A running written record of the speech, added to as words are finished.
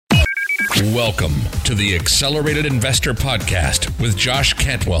Welcome to the Accelerated Investor Podcast with Josh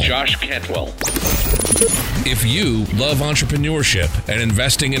Cantwell. If you love entrepreneurship and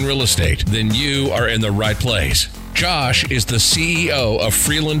investing in real estate, then you are in the right place. Josh is the CEO of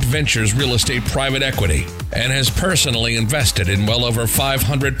Freeland Ventures Real Estate Private Equity and has personally invested in well over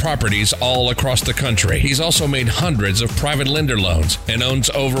 500 properties all across the country. He's also made hundreds of private lender loans and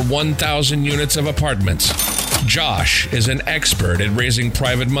owns over 1,000 units of apartments. Josh is an expert at raising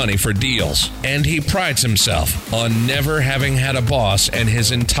private money for deals, and he prides himself on never having had a boss in his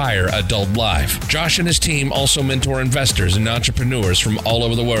entire adult life. Josh and his team also mentor investors and entrepreneurs from all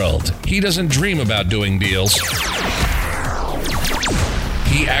over the world. He doesn't dream about doing deals.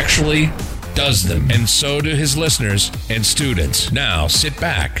 He actually does them, and so do his listeners and students. Now sit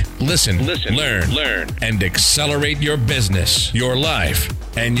back, listen, learn, and accelerate your business, your life,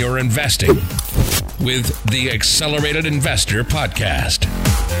 and your investing with the Accelerated Investor Podcast.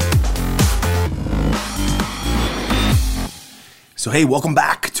 So hey, welcome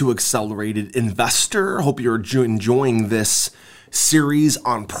back to Accelerated Investor. Hope you're enjoying this series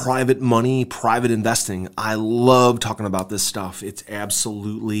on private money, private investing. I love talking about this stuff. It's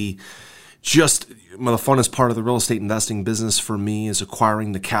absolutely just the funnest part of the real estate investing business for me is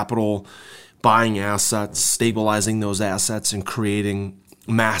acquiring the capital, buying assets, stabilizing those assets, and creating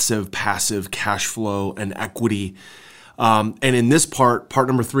massive passive cash flow and equity. And in this part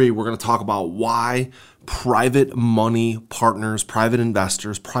number 3, we're going to talk about why private money partners, private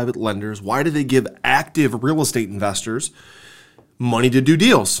investors, private lenders, why do they give active real estate investors money to do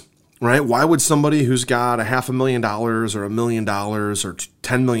deals, right? Why would somebody who's got $500,000 or $1 million or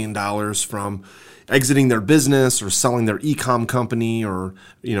 $10 million from exiting their business or selling their e-com company or,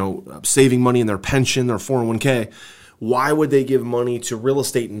 saving money in their pension, their 401k, why would they give money to real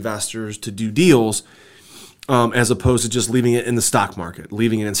estate investors to do deals as opposed to just leaving it in the stock market,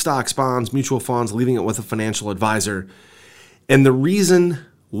 leaving it in stocks, bonds, mutual funds, leaving it with a financial advisor? And the reason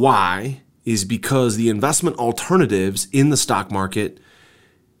why is because the investment alternatives in the stock market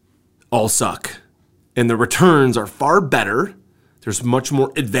all suck. And the returns are far better. There's much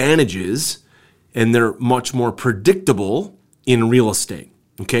more advantages, and they're much more predictable in real estate.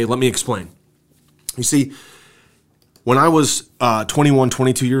 Okay, let me explain. You see, when I was 21,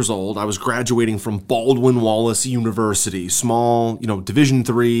 22 years old, I was graduating from Baldwin Wallace University, small, Division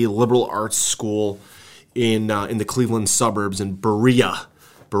III liberal arts school in the Cleveland suburbs in Berea,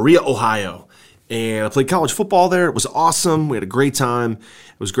 Ohio. And I played college football there. It was awesome. We had a great time.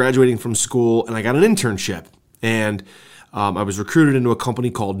 I was graduating from school, and I got an internship. And I was recruited into a company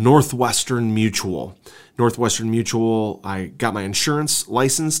called Northwestern Mutual. Northwestern Mutual, I got my insurance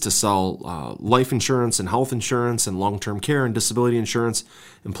license to sell life insurance and health insurance and long-term care and disability insurance,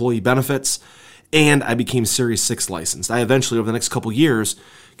 employee benefits, and I became Series 6 licensed. I eventually, over the next couple years,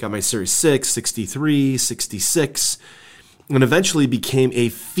 got my Series 6, 63, 66, and eventually became a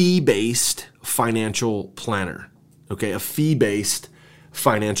fee-based financial planner. Okay, a fee-based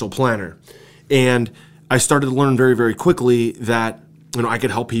financial planner. And I started to learn very, very quickly that I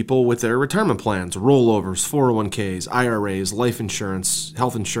could help people with their retirement plans, rollovers, 401ks, IRAs, life insurance,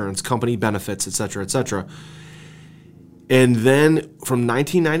 health insurance, company benefits, et cetera, et cetera. And then from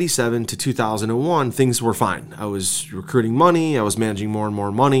 1997 to 2001, things were fine. I was recruiting money. I was managing more and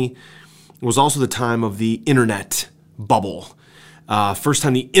more money. It was also the time of the internet bubble. First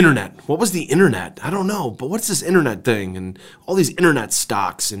time the internet. What was the internet? I don't know, but what's this internet thing? And all these internet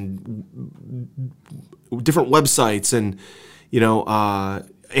stocks and different websites and,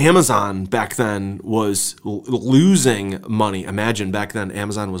 Amazon back then was losing money. Imagine back then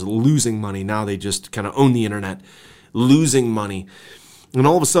Amazon was losing money. Now they just kind of own the internet, losing money. And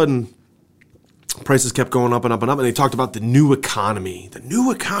all of a sudden, prices kept going up and up and up. And they talked about the new economy. The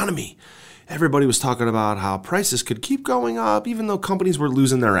new economy. Everybody was talking about how prices could keep going up even though companies were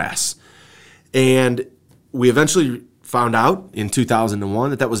losing their ass. And we eventually found out in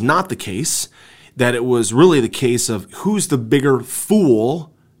 2001 that was not the case, that it was really the case of who's the bigger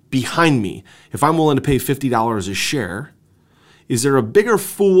fool behind me. If I'm willing to pay $50 a share, is there a bigger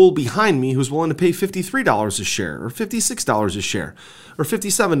fool behind me who's willing to pay $53 a share or $56 a share or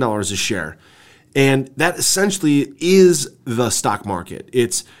 $57 a share? And that essentially is the stock market.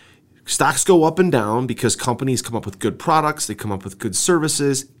 Stocks go up and down because companies come up with good products, they come up with good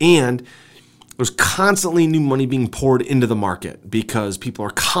services, and there's constantly new money being poured into the market because people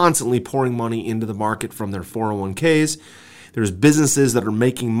are constantly pouring money into the market from their 401ks. There's businesses that are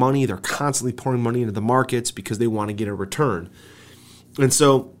making money. They're constantly pouring money into the markets because they want to get a return. And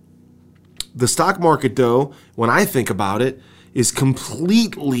so the stock market, though, when I think about it, is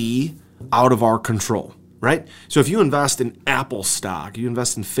completely out of our control. right? So if you invest in Apple stock, you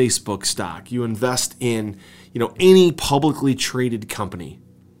invest in Facebook stock, you invest in, any publicly traded company.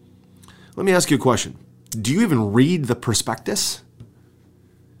 Let me ask you a question. Do you even read the prospectus?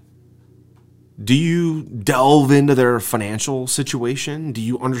 Do you delve into their financial situation? Do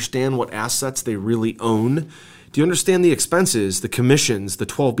you understand what assets they really own? Do you understand the expenses, the commissions, the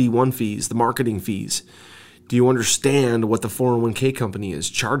 12B1 fees, the marketing fees? Do you understand what the 401k company is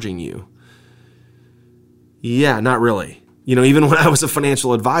charging you? Yeah, not really. Even when I was a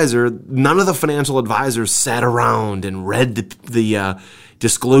financial advisor, none of the financial advisors sat around and read the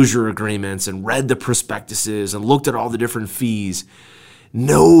disclosure agreements and read the prospectuses and looked at all the different fees.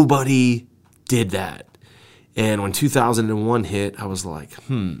 Nobody did that. And when 2001 hit, I was like,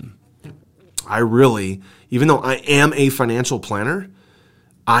 I really, even though I am a financial planner,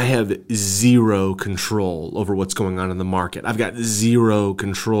 I have zero control over what's going on in the market. I've got zero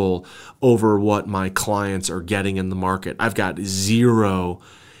control over what my clients are getting in the market. I've got zero,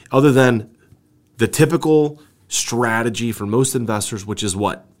 other than the typical strategy for most investors, which is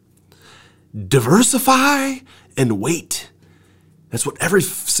what? Diversify and wait. That's what every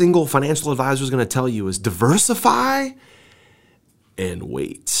single financial advisor is going to tell you is diversify and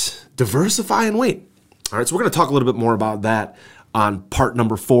wait. Diversify and wait. All right, so we're going to talk a little bit more about that on part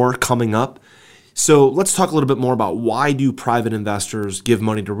number 4 coming up. So let's talk a little bit more about why do private investors give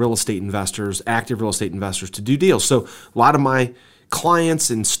money to real estate investors, active real estate investors, to do deals. So a lot of my clients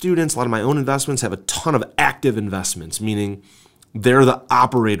and students, a lot of my own investments have a ton of active investments, meaning they're the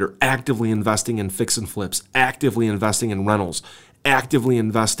operator actively investing in fix and flips, actively investing in rentals, actively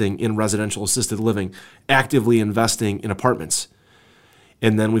investing in residential assisted living, actively investing in apartments.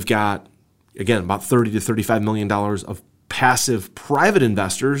 And then we've got, again, about $30 to $35 million of passive private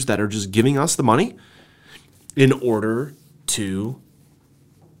investors that are just giving us the money in order to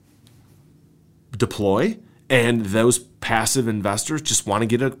deploy. And those passive investors just want to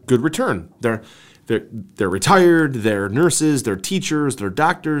get a good return. They're retired, they're nurses, they're teachers, they're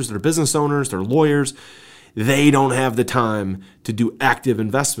doctors, they're business owners, they're lawyers. They don't have the time to do active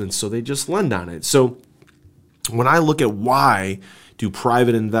investments, so they just lend on it. So when I look at why do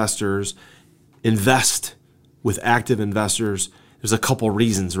private investors invest with active investors, there's a couple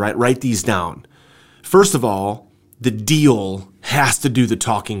reasons, right? Write these down. First of all, the deal has to do the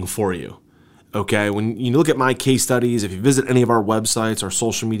talking for you. Okay, when you look at my case studies, if you visit any of our websites, our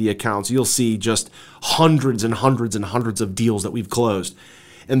social media accounts, you'll see just hundreds and hundreds and hundreds of deals that we've closed.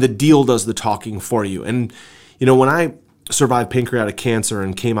 And the deal does the talking for you. And, when I survived pancreatic cancer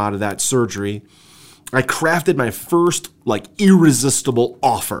and came out of that surgery, I crafted my first irresistible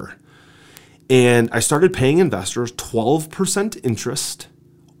offer. And I started paying investors 12% interest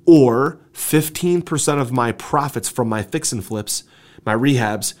or 15% of my profits from my fix and flips, my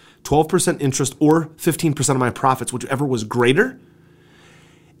rehabs, 12% interest or 15% of my profits, whichever was greater.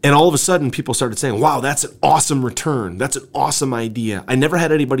 And all of a sudden, people started saying, wow, that's an awesome return. That's an awesome idea. I never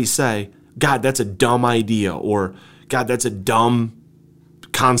had anybody say, God, that's a dumb idea, or God, that's a dumb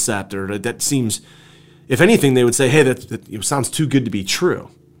concept, or that seems, if anything, they would say, hey, it sounds too good to be true.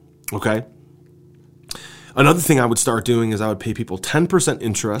 Okay? Another thing I would start doing is I would pay people 10%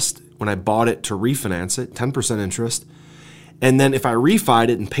 interest when I bought it to refinance it, 10% interest. And then if I refied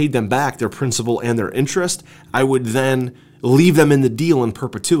it and paid them back their principal and their interest, I would then leave them in the deal in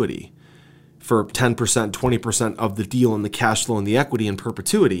perpetuity for 10%, 20% of the deal and the cash flow and the equity in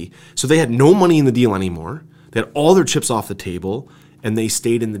perpetuity. So they had no money in the deal anymore. They had all their chips off the table and they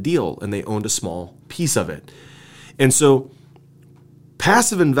stayed in the deal and they owned a small piece of it. And so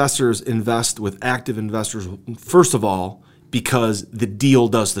passive investors invest with active investors, first of all, because the deal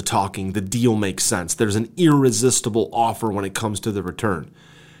does the talking. The deal makes sense. There's an irresistible offer when it comes to the return.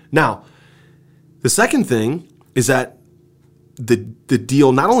 Now, the second thing is that the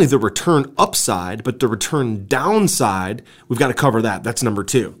deal, not only the return upside, but the return downside, we've got to cover that. That's number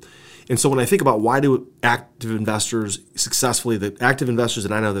 2. And so when I think about why do active investors successfully, the active investors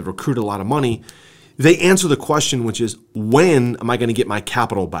that I know that recruit a lot of money, they answer the question, which is, when am I going to get my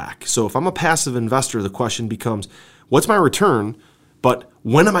capital back? So if I'm a passive investor, the question becomes, what's my return? But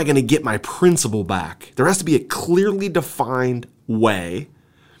when am I going to get my principal back? There has to be a clearly defined way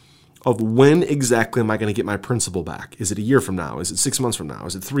of when exactly am I going to get my principal back? Is it a year from now? Is it 6 months from now?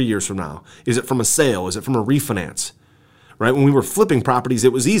 Is it 3 years from now? Is it from a sale? Is it from a refinance? Right? When we were flipping properties,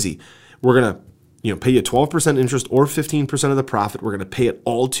 it was easy. We're going to pay you 12% interest or 15% of the profit. We're going to pay it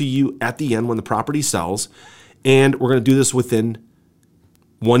all to you at the end when the property sells. And we're going to do this within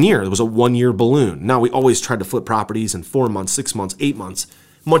 1 year. It was a 1-year balloon. Now, we always tried to flip properties in 4 months, 6 months, 8 months,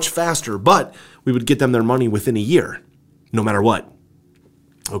 much faster, but we would get them their money within a year, no matter what.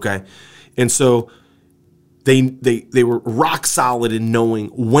 Okay? And so They were rock solid in knowing,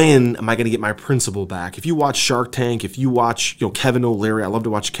 when am I going to get my principal back? If you watch Shark Tank, if you watch Kevin O'Leary, I love to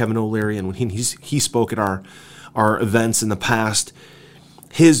watch Kevin O'Leary, and when he spoke at our events in the past,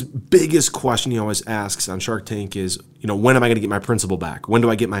 his biggest question he always asks on Shark Tank is, when am I going to get my principal back? When do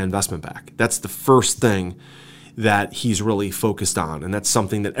I get my investment back? That's the first thing that he's really focused on, and that's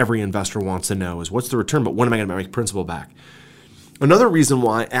something that every investor wants to know is, what's the return, but when am I going to get my principal back? Another reason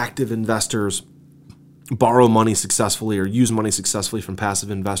why active investors borrow money successfully or use money successfully from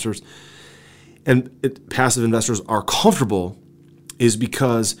passive investors, and passive investors are comfortable, is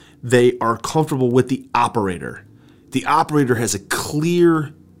because they are comfortable with the operator. The operator has a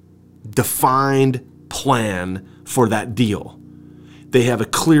clear, defined plan for that deal. They have a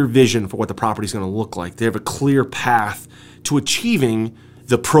clear vision for what the property is going to look like. They have a clear path to achieving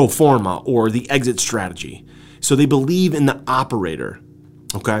the pro forma or the exit strategy. So they believe in the operator,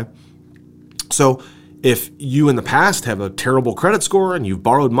 okay? So if you in the past have a terrible credit score and you've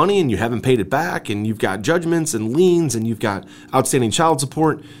borrowed money and you haven't paid it back and you've got judgments and liens and you've got outstanding child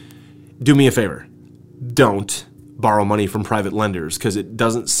support, do me a favor. Don't borrow money from private lenders, because it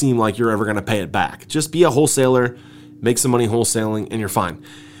doesn't seem like you're ever going to pay it back. Just be a wholesaler, make some money wholesaling, and you're fine.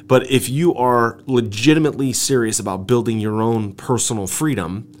 But if you are legitimately serious about building your own personal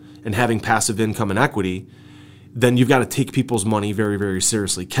freedom and having passive income and equity, then you've got to take people's money very, very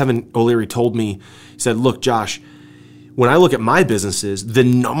seriously. Kevin O'Leary told me, he said, look, Josh, when I look at my businesses, the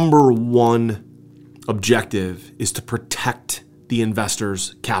number one objective is to protect the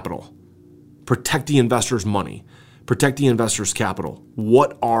investor's capital, protect the investor's money, protect the investor's capital.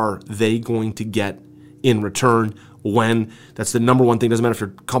 What are they going to get in return? When? That's the number one thing. Doesn't matter if your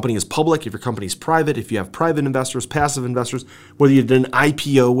company is public, if your company is private, if you have private investors, passive investors, whether you did an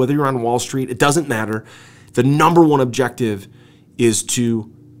IPO, whether you're on Wall Street, it doesn't matter. The number one objective is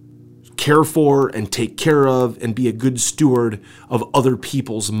to care for and take care of and be a good steward of other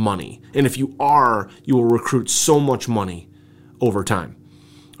people's money. And if you are, you will recruit so much money over time.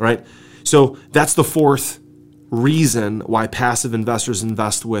 All right? So that's the fourth reason why passive investors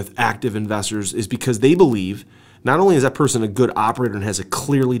invest with active investors, is because they believe not only is that person a good operator and has a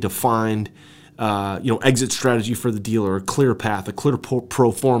clearly defined exit strategy for the deal, or a clear path, a clear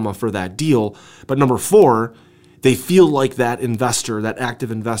pro forma for that deal, but number four, they feel like that investor, that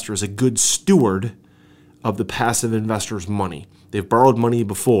active investor, is a good steward of the passive investor's money. They've borrowed money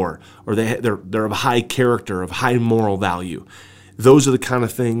before, or they're of high character, of high moral value. Those are the kind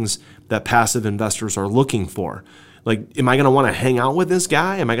of things that passive investors are looking for. Like, am I going to want to hang out with this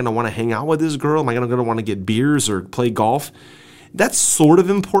guy? Am I going to want to hang out with this girl? Am I going to want to get beers or play golf? That's sort of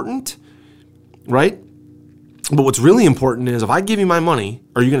important, right? But what's really important is, if I give you my money,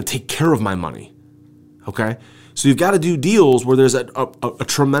 are you going to take care of my money? Okay? So you've got to do deals where there's a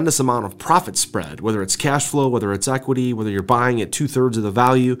tremendous amount of profit spread, whether it's cash flow, whether it's equity, whether you're buying at 2/3 of the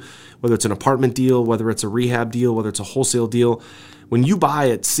value, whether it's an apartment deal, whether it's a rehab deal, whether it's a wholesale deal. When you buy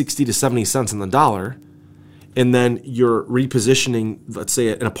at 60 to 70 cents on the dollar, and then you're repositioning, let's say,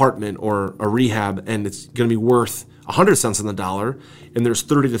 an apartment or a rehab, and it's going to be worth 100 cents on the dollar, and there's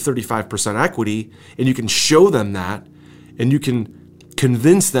 30 to 35% equity, and you can show them that, and you can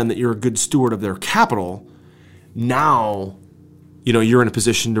convince them that you're a good steward of their capital, now, you're in a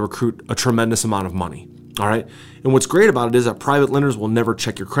position to recruit a tremendous amount of money. All right. And what's great about it is that private lenders will never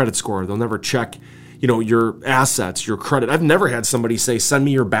check your credit score. They'll never check, your assets, your credit. I've never had somebody say, send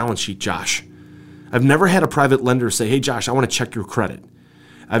me your balance sheet, Josh. I've never had a private lender say, hey, Josh, I want to check your credit.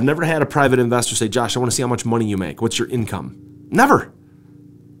 I've never had a private investor say, Josh, I want to see how much money you make. What's your income? Never.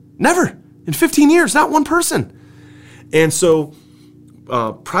 In 15 years, not one person. And so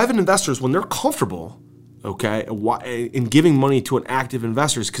private investors, when they're comfortable, okay, in giving money to an active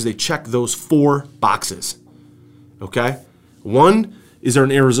investor, is because they check those 4 boxes. Okay? 1, is there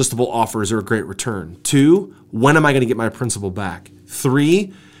an irresistible offer? Is there a great return? 2, when am I going to get my principal back?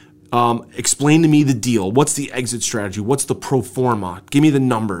 3, explain to me the deal. What's the exit strategy? What's the pro forma? Give me the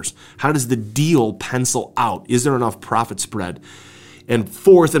numbers. How does the deal pencil out? Is there enough profit spread? And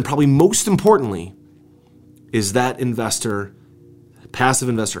 4th, and probably most importantly, is that investor, passive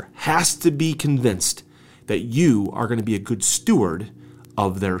investor, has to be convinced that you are going to be a good steward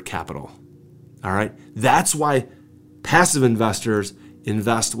of their capital. All right? That's why passive investors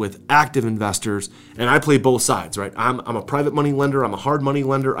invest with active investors, and I play both sides, right? I'm a private money lender. I'm a hard money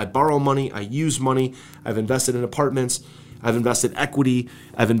lender. I borrow money. I use money. I've invested in apartments. I've invested equity.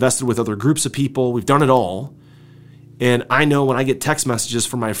 I've invested with other groups of people. We've done it all. And I know when I get text messages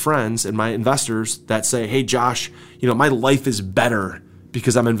from my friends and my investors that say, hey, Josh, my life is better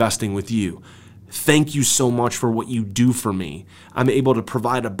because I'm investing with you. Thank you so much for what you do for me. I'm able to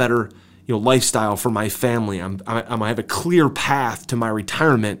provide a better lifestyle for my family. I have a clear path to my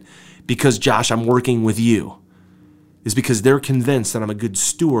retirement because, Josh, I'm working with you. Is because they're convinced that I'm a good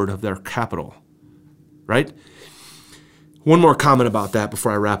steward of their capital, right? One more comment about that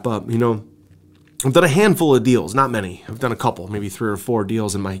before I wrap up. I've done a handful of deals, not many. I've done a couple, maybe 3 or 4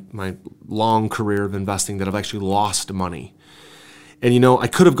 deals in my long career of investing that have actually lost money. And, I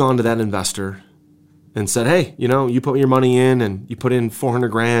could have gone to that investor and said, hey, you put your money in and you put in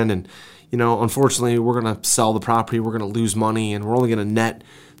 $400,000 and, unfortunately, we're going to sell the property, we're going to lose money, and we're only going to net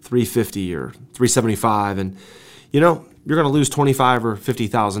 $350 or $375, and you're going to lose $25,000 or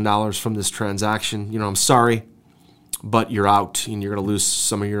 $50,000 from this transaction. I'm sorry, but you're out, and you're going to lose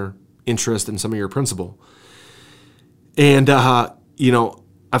some of your interest and some of your principal. And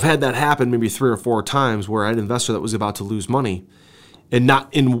I've had that happen maybe 3 or 4 times where I had an investor that was about to lose money, and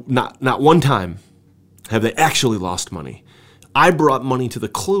not one time have they actually lost money. I brought money to the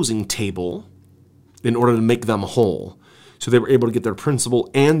closing table in order to make them whole. So they were able to get their principal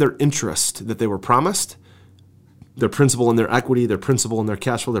and their interest that they were promised, their principal and their equity, their principal and their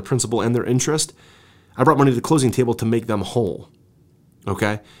cash flow, their principal and their interest. I brought money to the closing table to make them whole.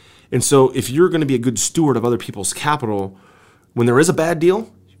 Okay? And so if you're going to be a good steward of other people's capital, when there is a bad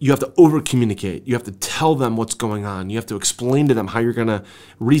deal, you have to over-communicate. You have to tell them what's going on. You have to explain to them how you're going to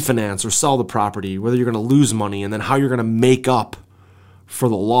refinance or sell the property, whether you're going to lose money, and then how you're going to make up for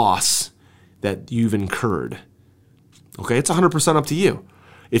the loss that you've incurred. Okay, it's 100% up to you.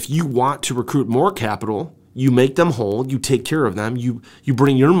 If you want to recruit more capital, you make them whole, you take care of them, you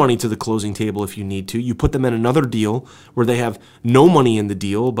bring your money to the closing table if you need to, you put them in another deal where they have no money in the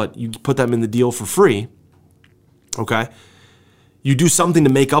deal, but you put them in the deal for free, okay? You do something to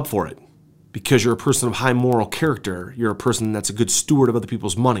make up for it because you're a person of high moral character. You're a person that's a good steward of other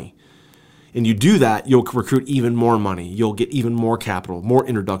people's money. And you do that, you'll recruit even more money. You'll get even more capital, more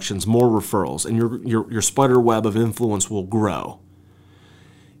introductions, more referrals, and your spider web of influence will grow.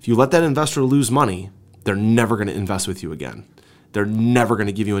 If you let that investor lose money, they're never going to invest with you again. They're never going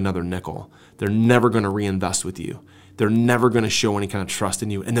to give you another nickel. They're never going to reinvest with you. They're never going to show any kind of trust in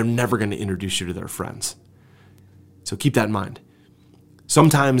you, and they're never going to introduce you to their friends. So keep that in mind.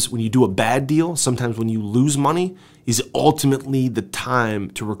 Sometimes when you do a bad deal, sometimes when you lose money, is ultimately the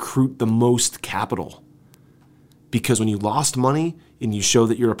time to recruit the most capital. Because when you lost money and you show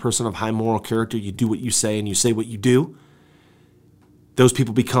that you're a person of high moral character, you do what you say and you say what you do, those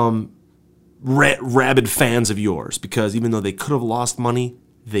people become rabid fans of yours because even though they could have lost money,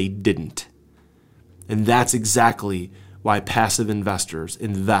 they didn't. And that's exactly why passive investors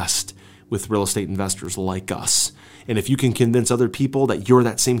invest with real estate investors like us. And if you can convince other people that you're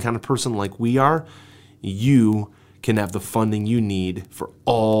that same kind of person like we are, you can have the funding you need for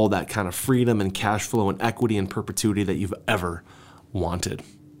all that kind of freedom and cash flow and equity and perpetuity that you've ever wanted.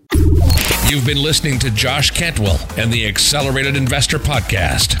 You've been listening to Josh Cantwell and the Accelerated Investor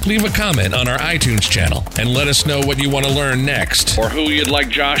Podcast. Leave a comment on our iTunes channel and let us know what you want to learn next or who you'd like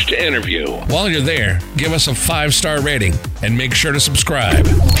Josh to interview. While you're there, give us a 5-star rating and make sure to subscribe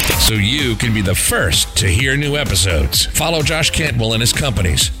so you can be the first to hear new episodes. Follow Josh Cantwell and his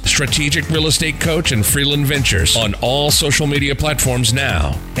companies, Strategic Real Estate Coach and Freeland Ventures, on all social media platforms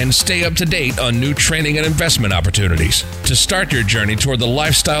now, and stay up to date on new training and investment opportunities. To start your journey toward the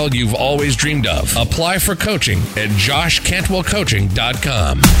lifestyle you've always dreamed of, apply for coaching at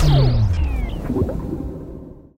joshcantwellcoaching.com.